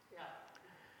 Yeah.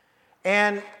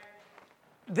 And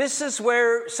this is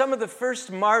where some of the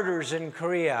first martyrs in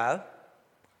Korea,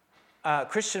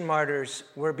 Christian martyrs,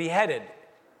 were beheaded.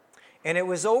 And it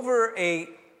was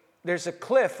there's a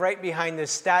cliff right behind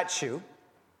this statue.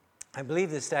 I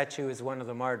believe this statue is one of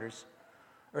the martyrs,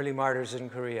 early martyrs in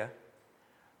Korea,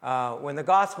 when the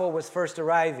gospel was first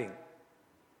arriving.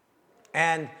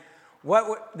 And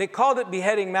they called it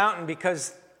Beheading Mountain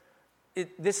because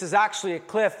this is actually a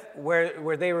cliff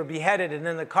where they were beheaded, and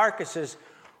then the carcasses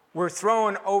were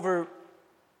thrown over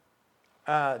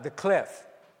the cliff.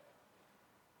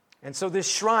 And so this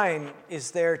shrine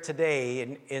is there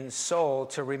today in Seoul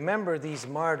to remember these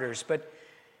martyrs. But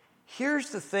here's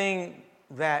the thing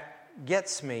that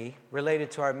gets me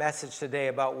related to our message today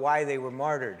about why they were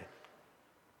martyred.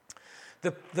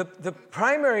 The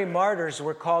primary martyrs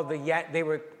were called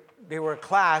they were a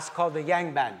class called the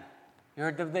Yangban. You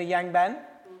heard of the Yangban?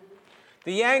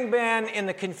 The Yangban in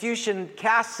the Confucian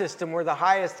caste system were the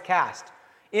highest caste.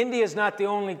 India is not the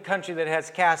only country that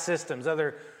has caste systems.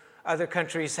 Other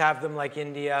countries have them, like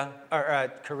India,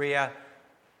 or Korea,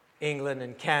 England,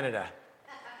 and Canada.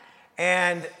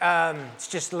 And it's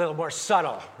just a little more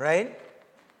subtle, right?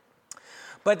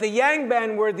 But the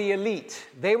Yangban were the elite.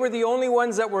 They were the only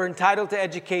ones that were entitled to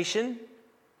education.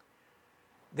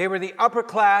 They were the upper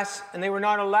class, and they were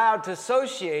not allowed to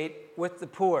associate with the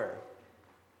poor,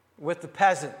 with the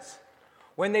peasants.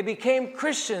 When they became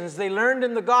Christians, they learned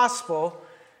in the gospel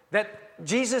that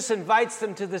Jesus invites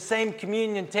them to the same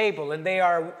communion table, and they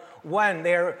are one.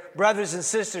 They are brothers and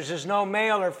sisters. There's no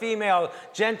male or female,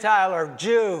 Gentile or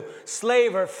Jew,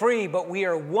 slave or free, but we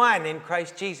are one in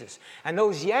Christ Jesus. And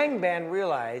those Yangban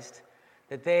realized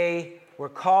that they were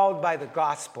called by the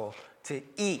gospel to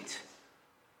eat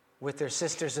with their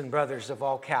sisters and brothers of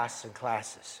all castes and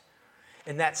classes.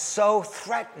 And that so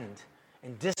threatened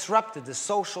and disrupted the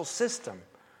social system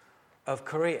of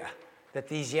Korea that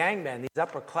these Yangban, these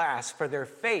upper class, for their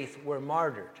faith were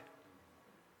martyred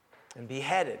and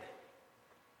beheaded.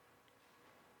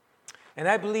 And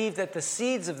I believe that the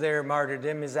seeds of their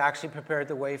martyrdom has actually prepared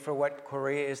the way for what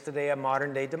Korea is today, a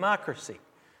modern-day democracy.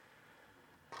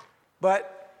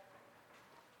 But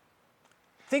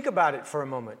think about it for a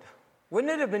moment.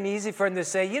 Wouldn't it have been easy for them to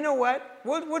say, you know what,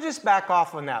 we'll just back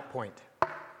off on that point.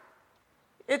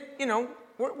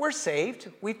 We're saved.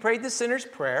 We prayed the sinner's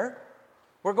prayer.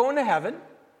 We're going to heaven.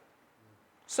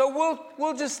 So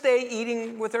we'll just stay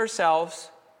eating with ourselves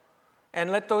and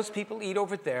let those people eat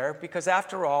over there, because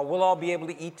after all, we'll all be able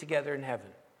to eat together in heaven.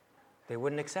 They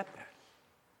wouldn't accept that.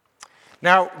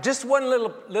 Now, just one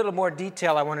little more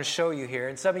detail I want to show you here,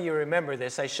 and some of you remember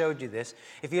this. I showed you this.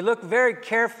 If you look very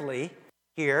carefully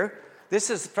here, this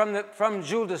is from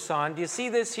Jules Desson. Do you see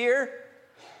this here?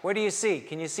 What do you see?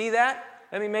 Can you see that?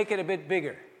 Let me make it a bit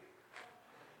bigger.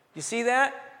 You see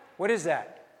that? What is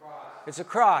that? Cross. It's a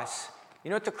cross. You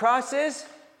know what the cross is?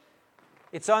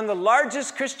 It's on the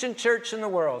largest Christian church in the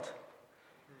world.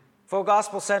 Full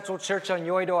Gospel Central Church on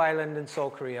Yeouido Island in Seoul,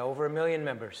 Korea. Over 1 million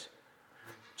members.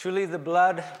 Truly the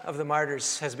blood of the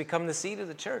martyrs has become the seed of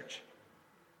the church.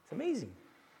 It's amazing.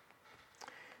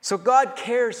 So God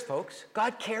cares, folks.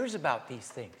 God cares about these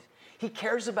things. He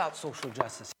cares about social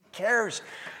justice. He cares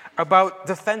about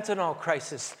the fentanyl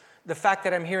crisis. The fact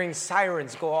that I'm hearing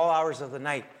sirens go all hours of the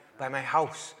night by my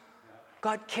house.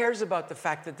 God cares about the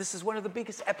fact that this is one of the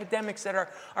biggest epidemics that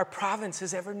our province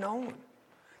has ever known.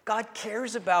 God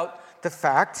cares about the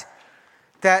fact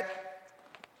that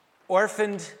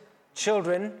orphaned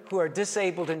children who are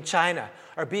disabled in China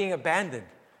are being abandoned.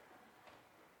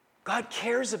 God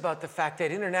cares about the fact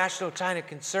that International China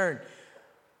Concern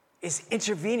is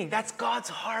intervening. That's God's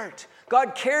heart.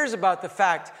 God cares about the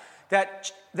fact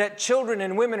that children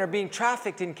and women are being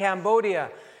trafficked in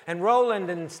Cambodia, and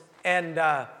Roland and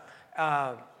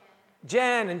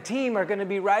Jan and team are going to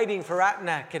be riding for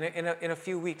Ratnak in a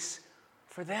few weeks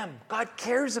for them. God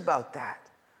cares about that.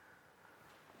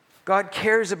 God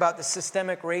cares about the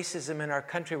systemic racism in our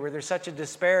country, where there's such a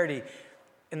disparity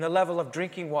in the level of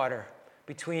drinking water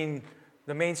between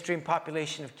the mainstream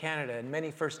population of Canada and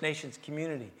many First Nations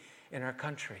community in our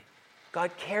country. God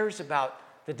cares about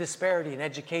the disparity in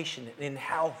education and in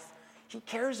health. He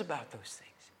cares about those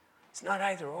things. It's not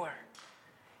either or.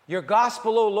 Your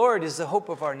gospel, O Lord, is the hope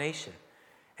of our nation.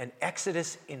 And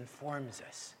Exodus informs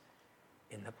us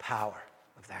in the power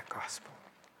of that gospel.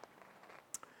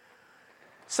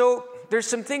 So there's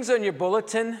some things on your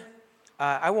bulletin.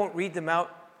 I won't read them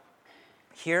out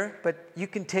here, but you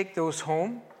can take those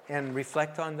home and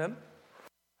reflect on them.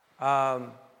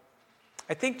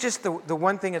 I think just the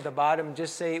one thing at the bottom,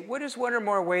 just say, what is one or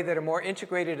more way that a more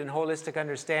integrated and holistic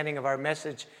understanding of our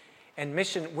message and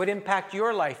mission would impact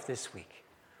your life this week?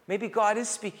 Maybe God is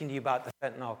speaking to you about the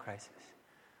fentanyl crisis.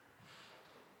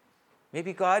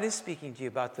 Maybe God is speaking to you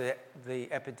about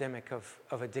the epidemic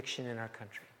of addiction in our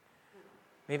country.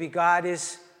 Maybe God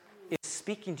is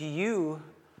speaking to you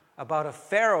about a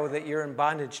Pharaoh that you're in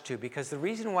bondage to, because the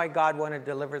reason why God wanted to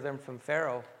deliver them from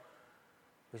Pharaoh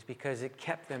was because it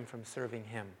kept them from serving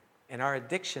him. And our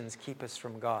addictions keep us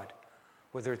from God.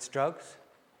 Whether it's drugs,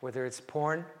 whether it's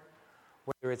porn,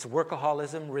 whether it's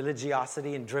workaholism,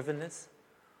 religiosity, and drivenness,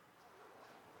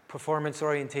 performance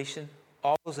orientation,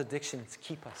 all those addictions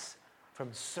keep us from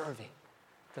serving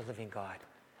the living God.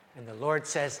 And the Lord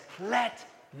says, let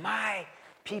my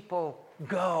people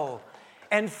go.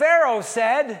 And Pharaoh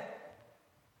said,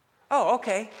 oh,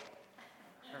 okay.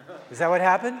 Is that what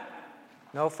happened?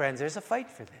 No, friends, there's a fight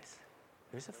for this.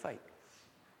 There's a fight.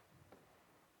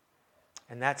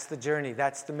 And that's the journey,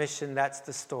 that's the mission, that's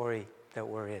the story that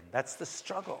we're in. That's the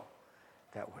struggle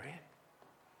that we're in.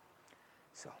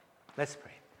 So, let's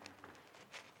pray.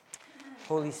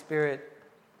 Holy Spirit,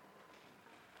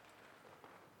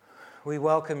 we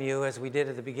welcome you as we did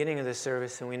at the beginning of the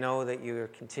service, and we know that you are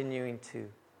continuing to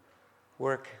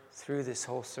work through this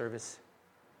whole service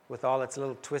with all its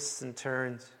little twists and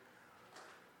turns.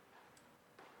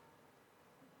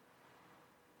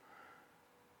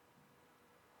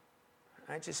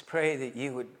 I just pray that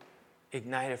you would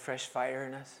ignite a fresh fire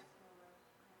in us.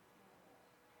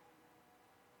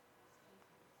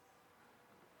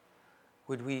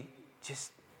 Would we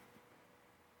just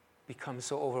become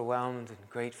so overwhelmed and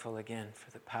grateful again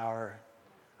for the power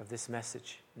of this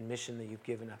message and mission that you've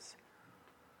given us.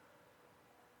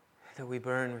 That we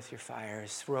burn with your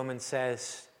fires. Romans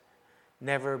says,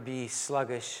 never be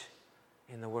sluggish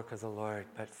in the work of the Lord,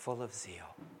 but full of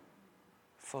zeal,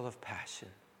 full of passion.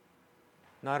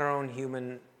 Not our own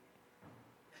human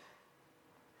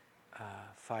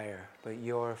fire, but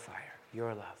your fire,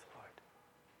 your love,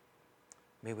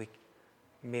 Lord.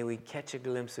 May we catch a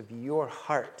glimpse of your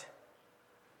heart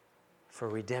for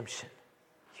redemption,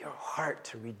 your heart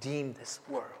to redeem this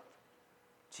world.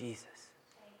 Jesus.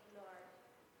 Thank you, Lord.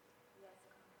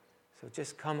 Yes, So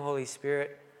just come, Holy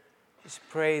Spirit. Just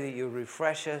pray that you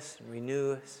refresh us and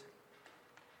renew us.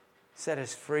 Set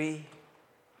us free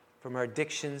from our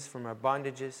addictions, from our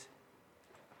bondages.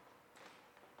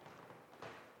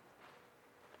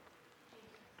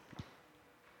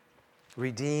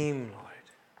 Redeem, Lord.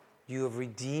 You have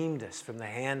redeemed us from the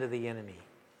hand of the enemy.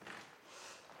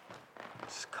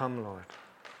 Just come, Lord.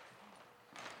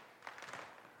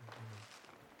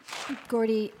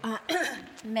 Gordy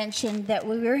mentioned that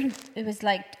it was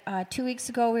like 2 weeks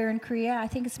ago we were in Korea. I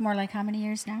think it's more like how many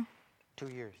years now? 2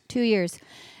 years. 2 years.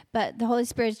 But the Holy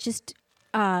Spirit's just,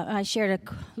 I shared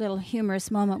a little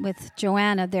humorous moment with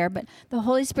Joanna there, but the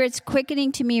Holy Spirit's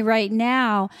quickening to me right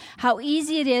now how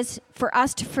easy it is for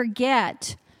us to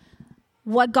forget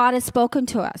what God has spoken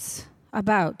to us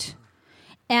about.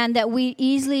 And that we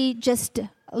easily just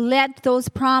let those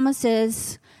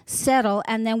promises settle,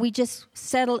 and then we just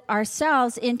settle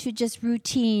ourselves into just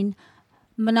routine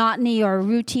monotony or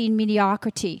routine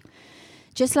mediocrity.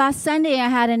 Just last Sunday, I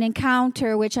had an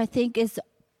encounter, which I think is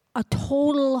a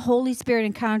total Holy Spirit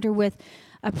encounter with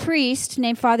a priest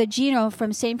named Father Gino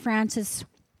from St. Francis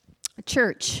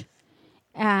Church.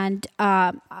 And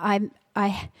I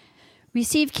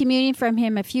received communion from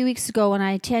him a few weeks ago when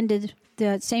I attended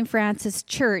the St. Francis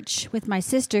Church with my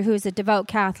sister, who is a devout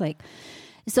Catholic.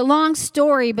 It's a long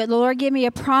story, but the Lord gave me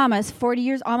a promise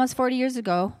almost 40 years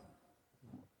ago,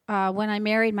 when I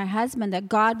married my husband, that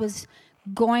God was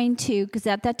going to, because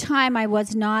at that time I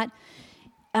was not,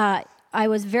 I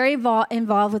was very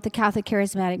involved with the Catholic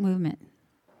Charismatic movement,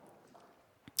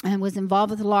 and was involved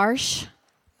with l'Arche,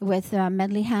 with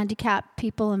mentally handicapped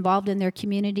people involved in their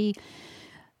community.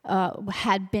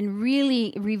 Had been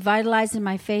really revitalized in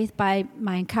my faith by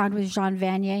my encounter with Jean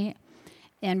Vanier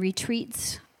and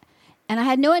retreats. And I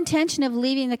had no intention of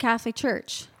leaving the Catholic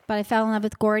Church, but I fell in love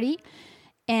with Gordy.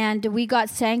 And we got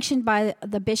sanctioned by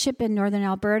the bishop in northern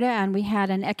Alberta, and we had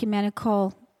an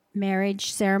ecumenical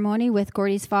marriage ceremony with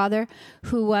Gordy's father,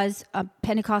 who was a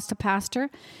Pentecostal pastor.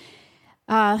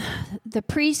 The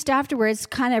priest afterwards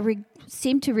kind of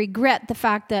seemed to regret the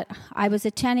fact that I was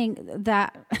attending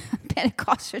that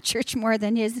Pentecostal church more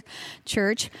than his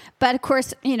church. But of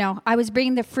course, I was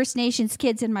bringing the First Nations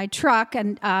kids in my truck,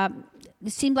 and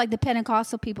it seemed like the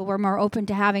Pentecostal people were more open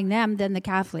to having them than the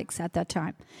Catholics at that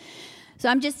time. So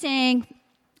I'm just saying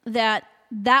that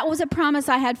was a promise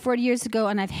I had 40 years ago,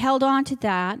 and I've held on to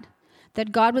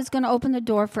that God was going to open the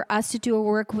door for us to do a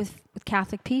work with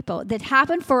Catholic people. That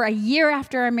happened for a year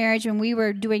after our marriage when we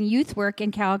were doing youth work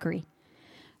in Calgary.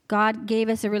 God gave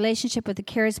us a relationship with a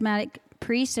charismatic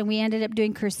priest, and we ended up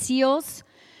doing curseals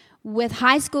with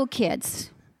high school kids,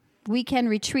 weekend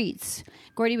retreats.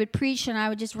 Gordy would preach, and I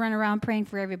would just run around praying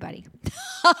for everybody,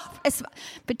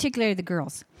 particularly the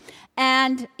girls.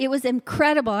 And it was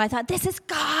incredible. I thought, this is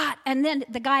God. And then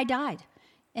the guy died.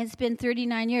 And it's been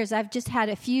 39 years. I've just had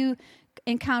a few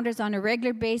encounters on a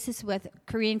regular basis with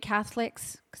Korean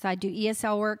Catholics, because I do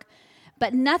ESL work,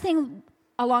 but nothing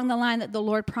along the line that the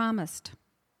Lord promised.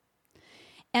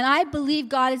 And I believe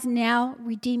God is now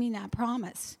redeeming that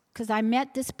promise, because I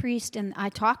met this priest and I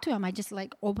talked to him. I just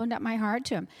opened up my heart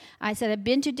to him. I said, I've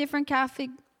been to different Catholic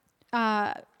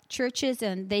churches,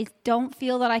 and they don't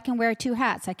feel that I can wear two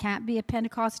hats. I can't be a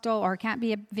Pentecostal or I can't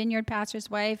be a vineyard pastor's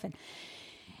wife.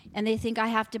 And they think I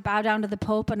have to bow down to the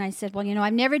Pope. And I said, well, I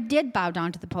never did bow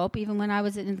down to the Pope, even when I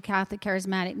was in the Catholic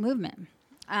Charismatic movement.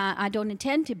 I don't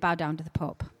intend to bow down to the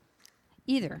Pope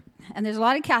either. And there's a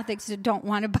lot of Catholics that don't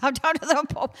want to bow down to the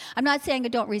Pope. I'm not saying I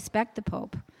don't respect the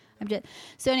Pope.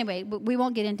 So anyway, we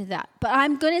won't get into that. But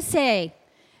I'm going to say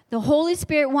the Holy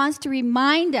Spirit wants to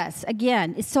remind us,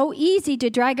 again, it's so easy to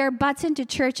drag our butts into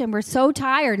church, and we're so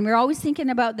tired, and we're always thinking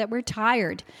about that we're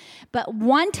tired. But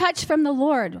one touch from the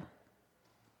Lord,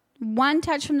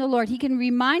 He can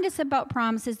remind us about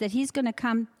promises that He's going to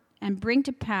come and bring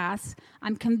to pass.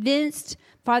 I'm convinced,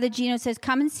 Father Gino says,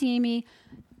 come and see me.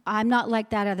 I'm not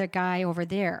like that other guy over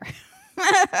there.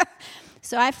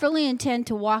 So I fully intend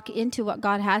to walk into what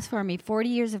God has for me, 40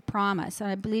 years of promise, and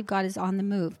I believe God is on the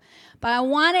move. But I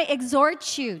want to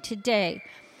exhort you today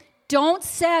don't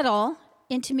settle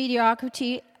into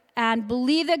mediocrity and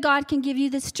believe that God can give you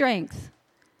the strength.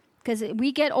 Because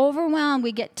we get overwhelmed,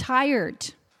 we get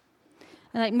tired.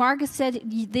 And like Marcus said,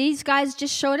 these guys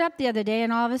just showed up the other day,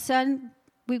 and all of a sudden,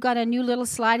 we've got a new little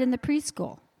slide in the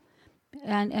preschool.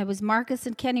 And it was Marcus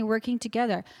and Kenny working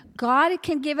together. God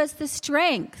can give us the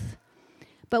strength,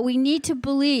 but we need to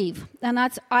believe. And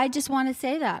I just want to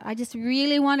say that. I just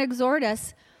really want to exhort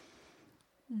us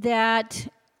that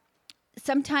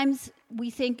sometimes we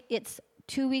think it's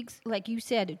 2 weeks, like you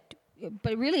said,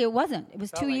 but really it wasn't. It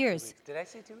was 2 years. 2 weeks. Did I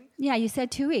say 2 weeks? Yeah, you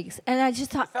said 2 weeks. And I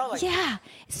just thought, like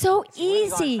so it's really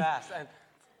easy. gone fast. And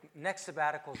next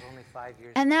sabbatical is only 5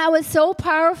 years. And that was so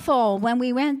powerful when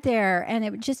we went there, and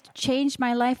it just changed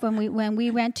my life when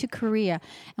we went to Korea,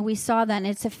 and we saw that, and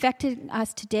it's affected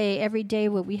us today. Every day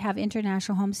we have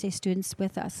international homestay students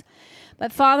with us.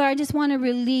 But Father, I just want to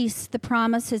release the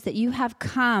promises that you have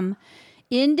come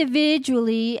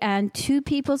individually and to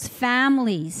people's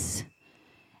families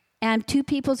and to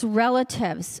people's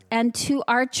relatives and to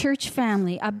our church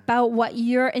family about what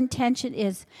your intention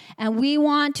is. And we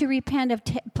want to repent of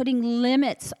putting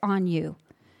limits on you.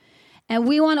 And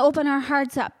we want to open our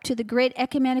hearts up to the great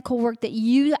ecumenical work that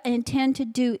you intend to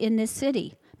do in this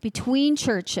city, between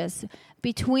churches,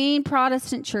 between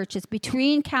Protestant churches,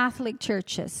 between Catholic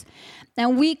churches.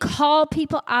 And we call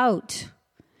people out.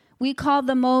 We call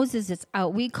the Moseses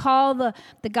out. We call the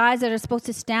guys that are supposed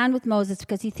to stand with Moses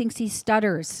because he thinks he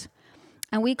stutters.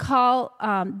 And we call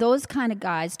those kind of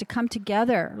guys to come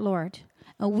together, Lord.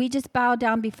 And we just bow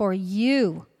down before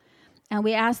you. And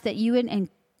we ask that you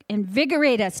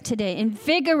invigorate us today.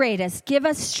 Invigorate us. Give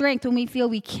us strength when we feel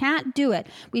we can't do it.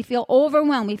 We feel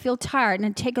overwhelmed. We feel tired.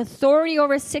 And take authority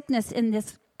over sickness in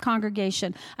this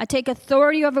congregation. I take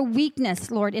authority over weakness,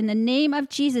 Lord. In the name of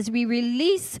Jesus, we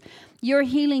release your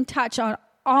healing touch on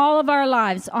all of our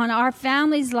lives, on our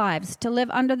families' lives, to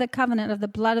live under the covenant of the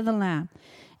blood of the Lamb.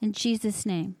 In Jesus'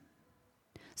 name.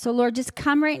 So, Lord, just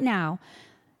come right now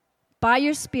by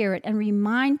your Spirit and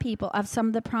remind people of some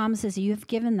of the promises you have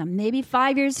given them. Maybe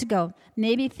 5 years ago,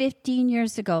 maybe 15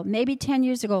 years ago, maybe 10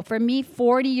 years ago, for me,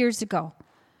 40 years ago,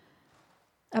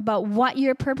 about what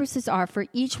your purposes are for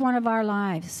each one of our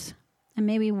lives. And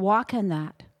may we walk in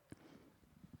that.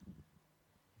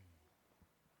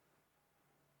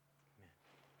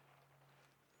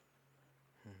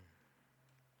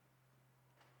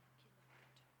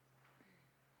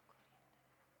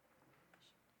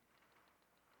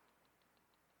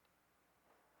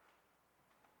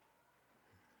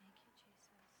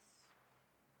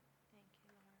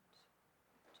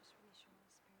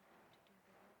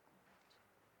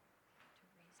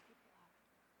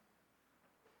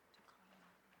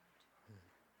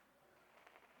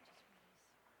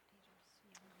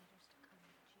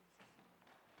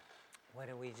 Why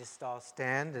don't we just all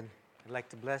stand, and I'd like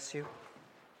to bless you.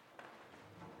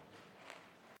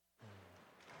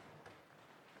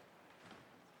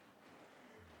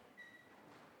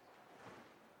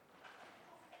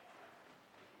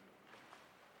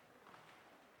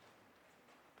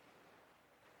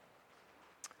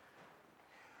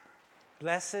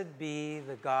 Blessed be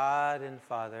the God and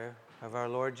Father of our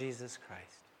Lord Jesus Christ,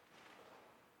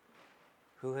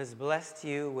 who has blessed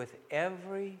you with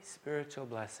every spiritual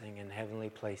blessing in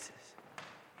heavenly places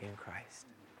in Christ,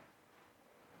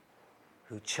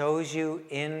 who chose you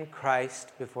in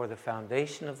Christ before the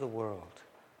foundation of the world,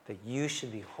 that you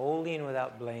should be holy and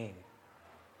without blame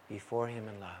before him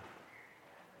in love,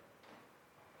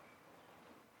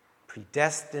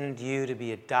 predestined you to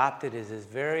be adopted as his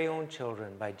very own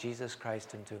children by Jesus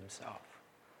Christ unto himself,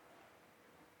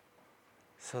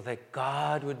 so that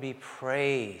God would be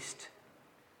praised,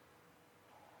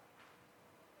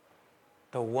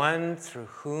 the one through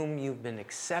whom you've been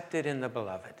accepted in the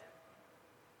beloved,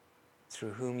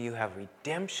 through whom you have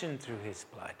redemption through his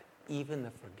blood, even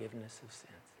the forgiveness of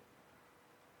sins.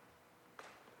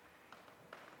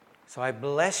 So I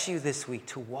bless you this week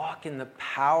to walk in the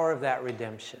power of that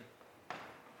redemption,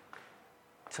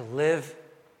 to live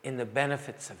in the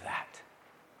benefits of that.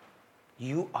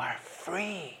 You are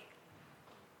free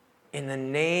in the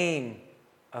name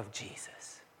of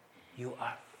Jesus. You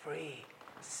are free.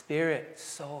 Spirit,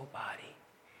 soul, body,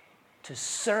 to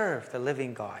serve the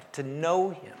living God, to know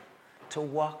him, to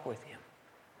walk with him,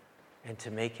 and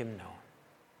to make him known.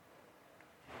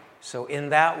 So in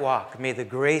that walk, may the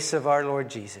grace of our Lord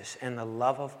Jesus and the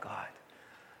love of God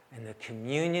and the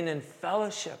communion and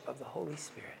fellowship of the Holy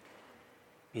Spirit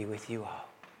be with you all.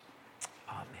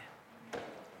 Amen.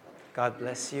 God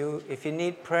bless you. If you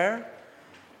need prayer,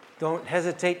 don't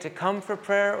hesitate to come for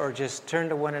prayer, or just turn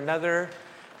to one another.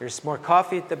 There's more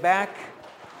coffee at the back.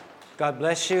 God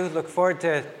bless you. Look forward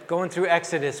to going through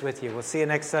Exodus with you. We'll see you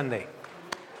next Sunday.